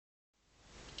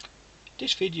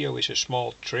This video is a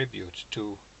small tribute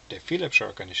to the Philips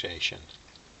organization.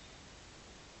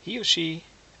 Here you see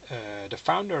the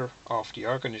founder of the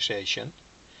organization,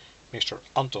 Mr.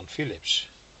 Anton Philips.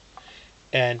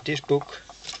 And this book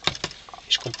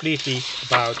is completely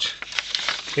about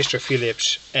Mr.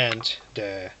 Philips and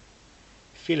the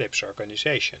Philips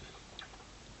organization.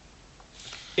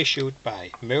 Issued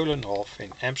by Meulenhof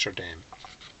in Amsterdam.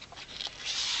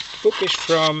 The book is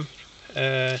from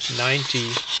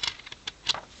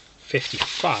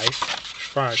 1955, as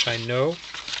far as I know.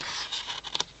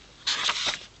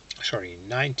 Sorry,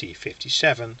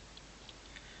 1957.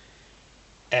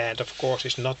 And of course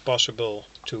it's not possible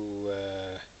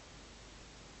to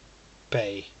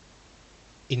pay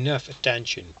enough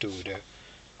attention to the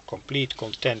complete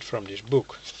content from this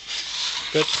book.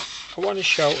 But I want to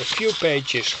show a few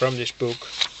pages from this book.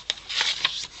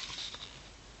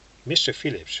 Mr.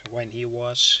 Philips, when he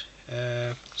was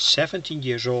 17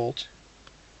 years old,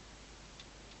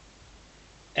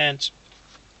 and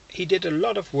he did a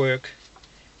lot of work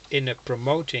in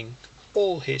promoting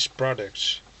all his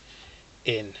products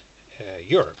in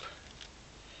Europe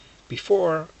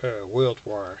before World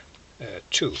War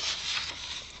II.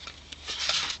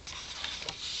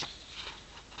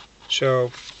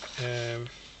 So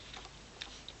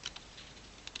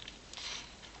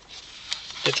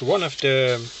that's one of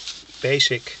the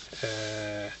basic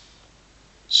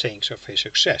things of his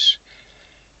success.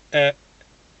 The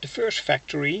first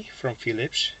factory from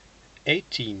Philips,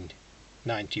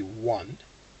 1891,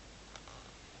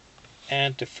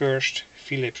 and the first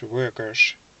Philips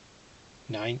workers,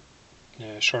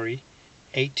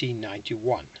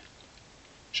 1891.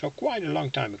 So quite a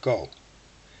long time ago.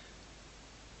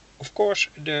 Of course,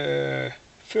 the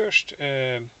first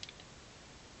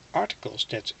articles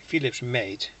that Philips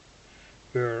made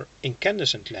were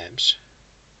incandescent lamps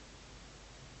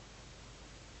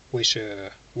with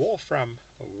a wolfram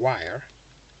wire,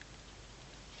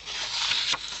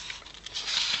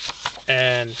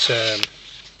 and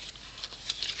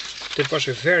that was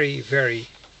a very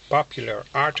popular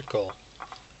article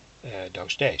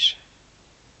those days.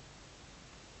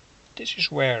 This is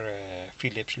where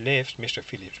Philips lived, Mr.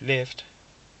 Philips lived,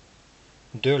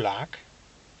 De Laak.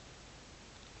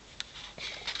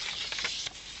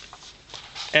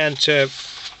 And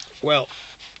well,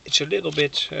 it's a little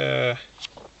bit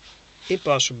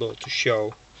impossible to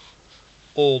show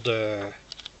all the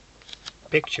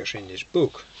pictures in this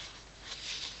book,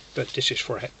 but this is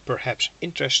perhaps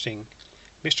interesting.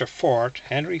 Mr. Ford,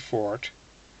 Henry Ford,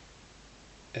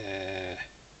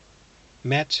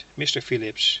 met Mr.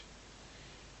 Philips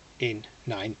in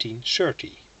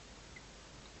 1930.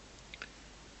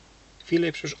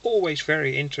 Philips was always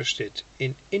very interested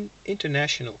in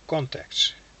international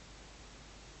contacts,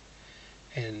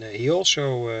 and he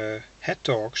also had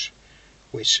talks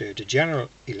with the General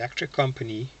Electric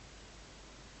Company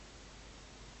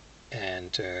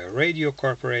and Radio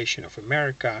Corporation of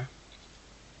America,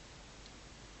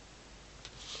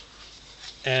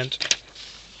 and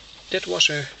that was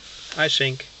I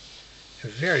think a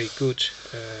very good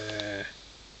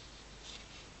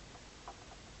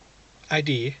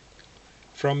idea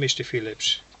from Mr.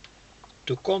 Philips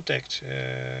to contact,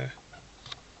 to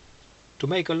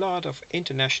make a lot of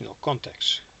international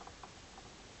contacts.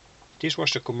 This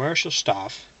was the commercial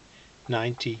staff,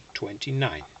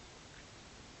 1929.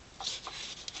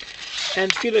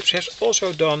 And Philips has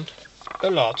also done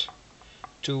a lot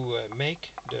to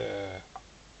make the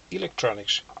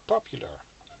electronics popular.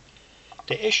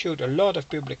 They issued a lot of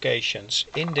publications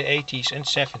in the 80s and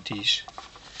 70s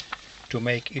to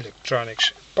make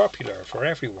electronics popular for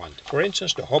everyone. For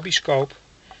instance, the Hobbyscope.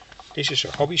 This is a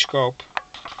Hobbyscope,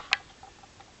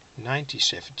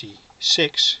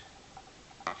 1976.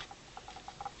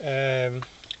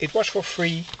 It was for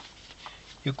free.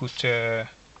 You could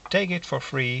take it for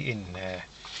free in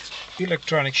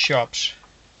electronic shops,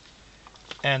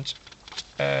 and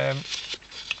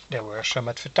there were some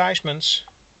advertisements,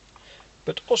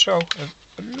 but also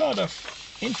a lot of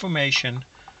information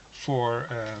for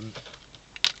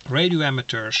radio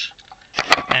amateurs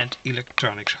and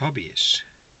electronics hobbyists.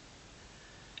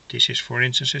 This is, for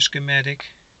instance, a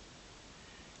schematic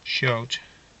showed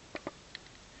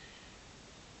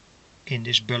in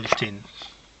this bulletin.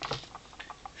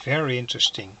 Very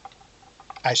interesting,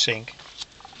 I think.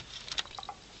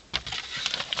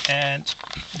 And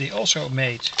they also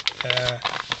made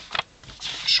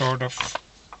sort of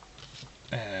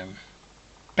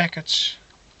packets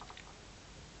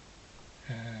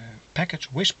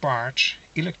with parts,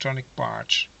 electronic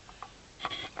parts,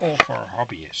 all for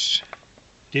hobbyists.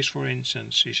 This, for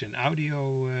instance, is an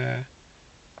audio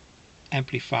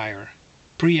amplifier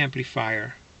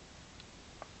preamplifier,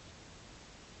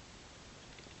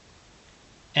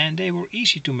 and they were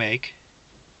easy to make,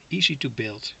 easy to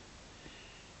build,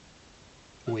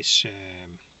 with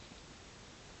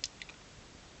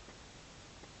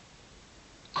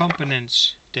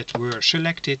components that were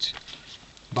selected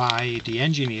by the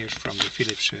engineers from the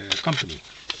Philips company.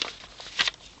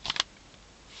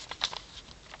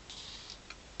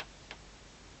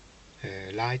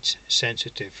 Light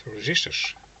sensitive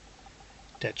resistors.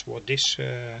 That's what this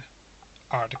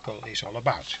article is all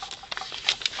about.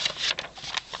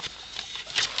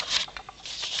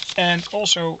 And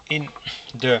also in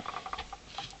the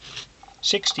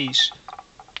 60s,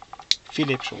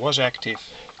 Philips was active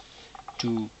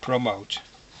to promote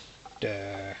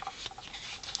the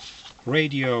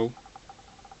radio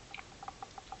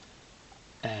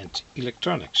and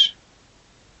electronics.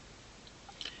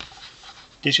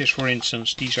 These are for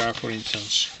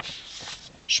instance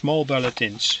small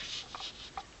bulletins,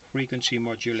 frequency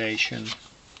modulation.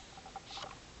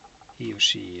 Here you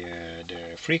see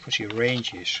the frequency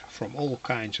ranges from all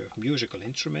kinds of musical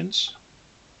instruments,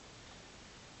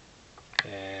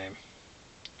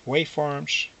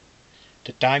 waveforms,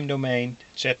 the time domain,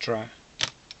 etc.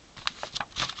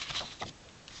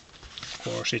 Of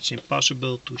course, it's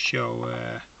impossible to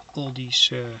show all these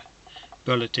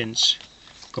bulletins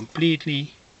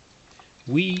completely.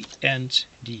 We and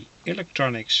the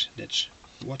electronics, that's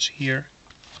what's here.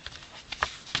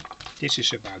 This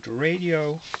is about the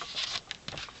radio.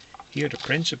 Here the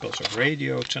principles of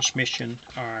radio transmission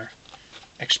are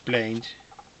explained.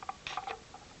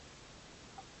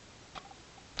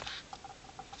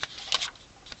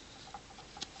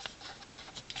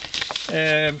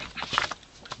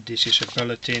 This is a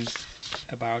bulletin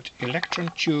about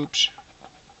electron tubes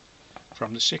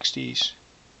from the 60s.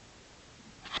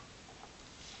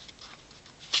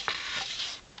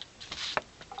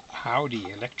 How the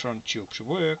electron tubes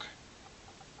work.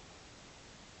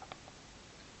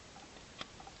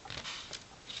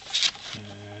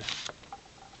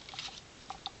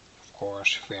 Of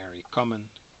course, very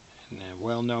common and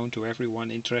well known to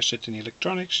everyone interested in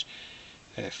electronics.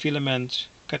 Filament,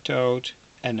 cathode,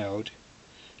 anode.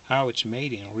 How it's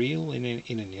made in real in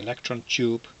an electron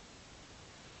tube.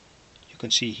 You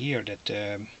can see here that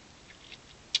the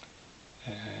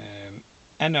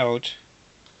anode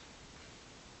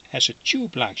has a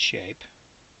tube-like shape,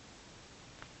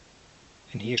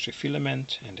 and here's the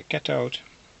filament and the cathode.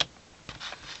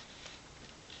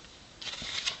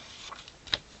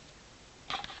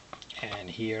 And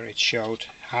here it showed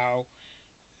how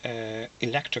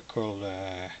electrical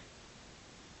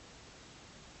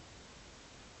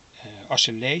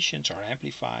oscillations are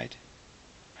amplified.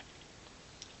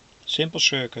 Simple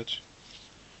circuit.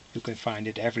 You can find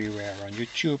it everywhere on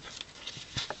YouTube.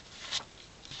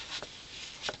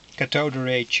 Cathode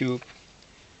ray tube,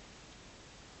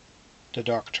 the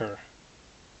doctor,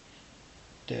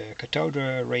 the cathode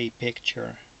ray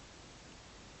picture,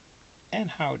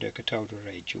 and how the cathode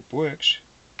ray tube works.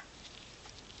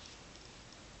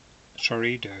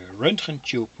 Sorry, the Röntgen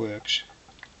tube works.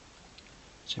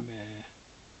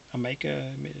 I'll make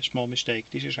a small mistake.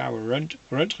 This is how a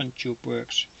Röntgen tube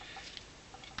works.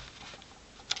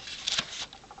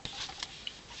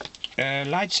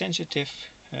 Light sensitive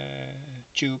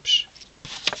tubes,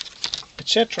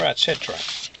 etc., etc.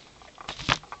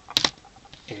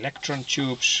 Electron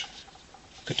tubes,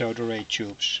 cathode ray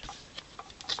tubes.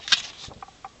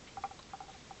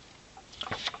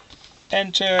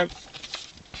 And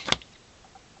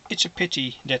it's a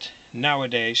pity that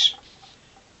nowadays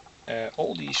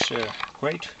all these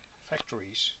great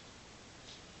factories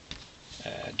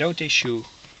don't issue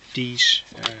these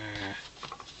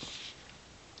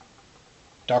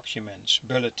documents,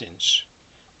 bulletins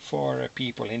for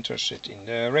people interested in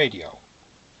the radio.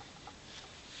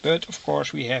 But of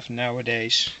course we have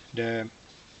nowadays the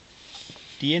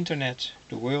internet,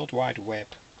 the World Wide Web,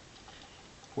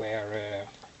 where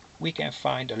we can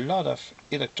find a lot of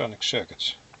electronic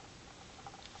circuits.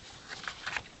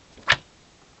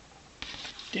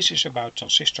 This is about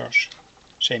transistors,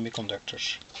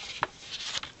 semiconductors,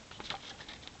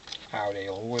 how they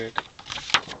all work,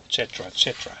 etc.,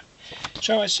 etc.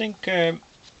 So I think this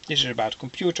is about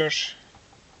computers,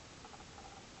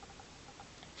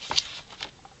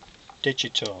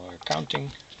 digital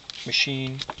counting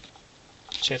machine,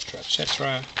 etc.,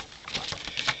 etc.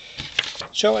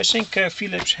 So I think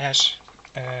Philips has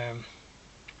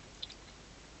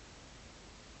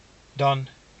done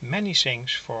many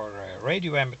things for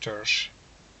radio amateurs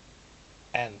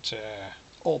and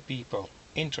all people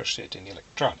interested in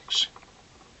electronics.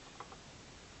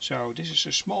 So this is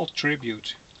a small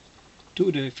tribute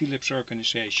to the Philips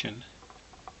organization,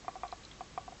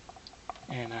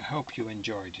 and I hope you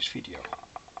enjoy this video.